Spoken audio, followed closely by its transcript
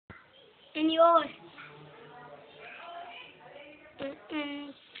And yours.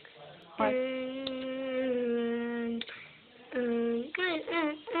 What?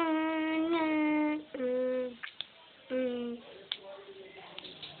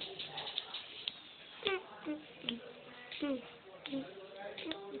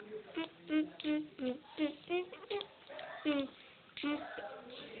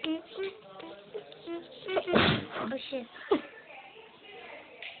 Oh shit.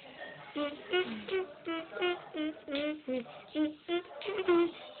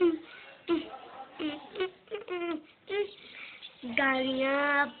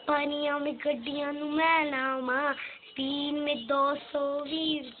 गाड़ियाँ पानियों में गड्डियाँ नू मैं लावां स्पीड में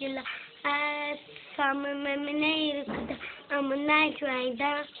 220 चला ऐसा मैं नहीं रुकता I'm a night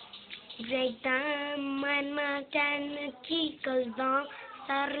rider break down my ten key goes down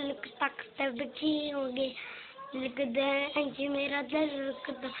सारे लोग तक बची होंगे लगता है अंजी मेरा दिल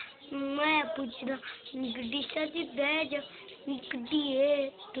रुकता मैं पूछता गड्डी शादी बैठ जा गड्डी है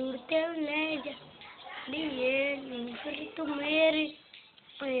टूटते ले जा लिए फिर तो मेरी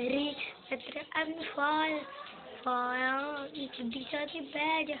तेरा एम्पलीफायर फायर गड्डी शादी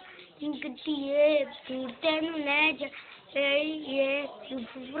बैठ जा गड्डी है टूटते ले जा ये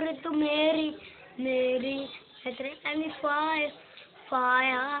फिर तो मेरी तेरा एम्पलीफायर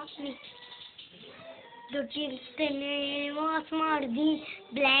फायर दुटी ने मास मार दी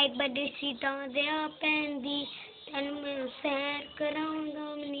ब्लैक बड़ी सीटा दे पहन दी तन में सैर कराऊंगा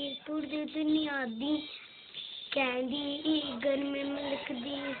मनी पूरी दुनिया दी कैंडी घर में मलक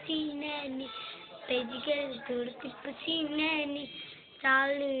दी सीने नी तेज के धुड़ती पसीने नी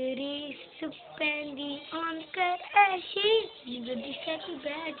चाल री सुपन दी ऑन कर ऐशी गड्डी से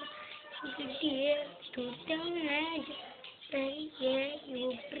बैठ गड्डी है टूटते हैं ये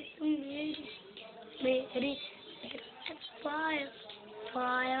ऊपर मेरी फायर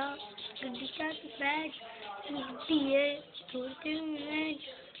फायर गड्डी का बैग गड्डी है टूटते हैं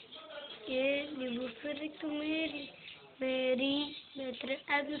ये नींबू फिर तो मेरी मैं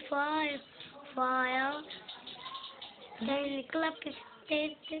तेरा एम्पलीफायर फायर निकला पिस्ते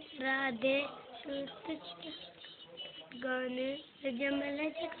राधे गाने जब मैं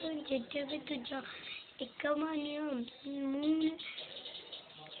लगा भी तुझा एक मानिया मून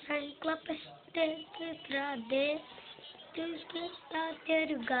निकला पिस्ते राधे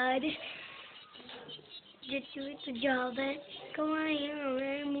तेरे गाड़ी जितने भी तुझा है कमाइया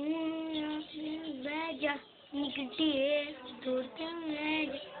मैं मून बैजा निकटी है तोड़ते हैं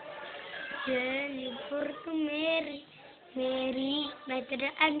पर तो मेरी मैं तेरा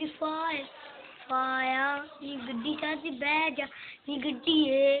एम्पलीफायर फायर ये गड्डी साथी बैजा ये गड्डी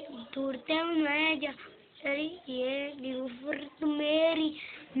है तोड़ते हैं जा अरे ये पर तो मेरी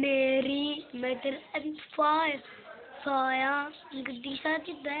मैं तेरा एम्पलीफायर फायर ये गड्डी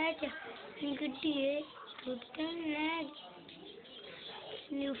साथी बैजा ये गड्डी है तोड़ते हैं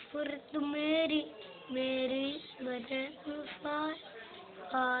पर तो मेरी मैं तेरा एम्पलीफायर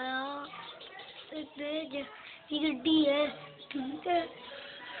फायर ये गड्डी है ठीक है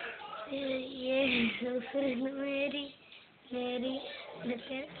ये फिर मेरी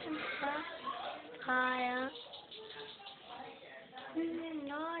आया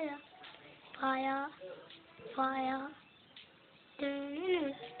आया पाया पाया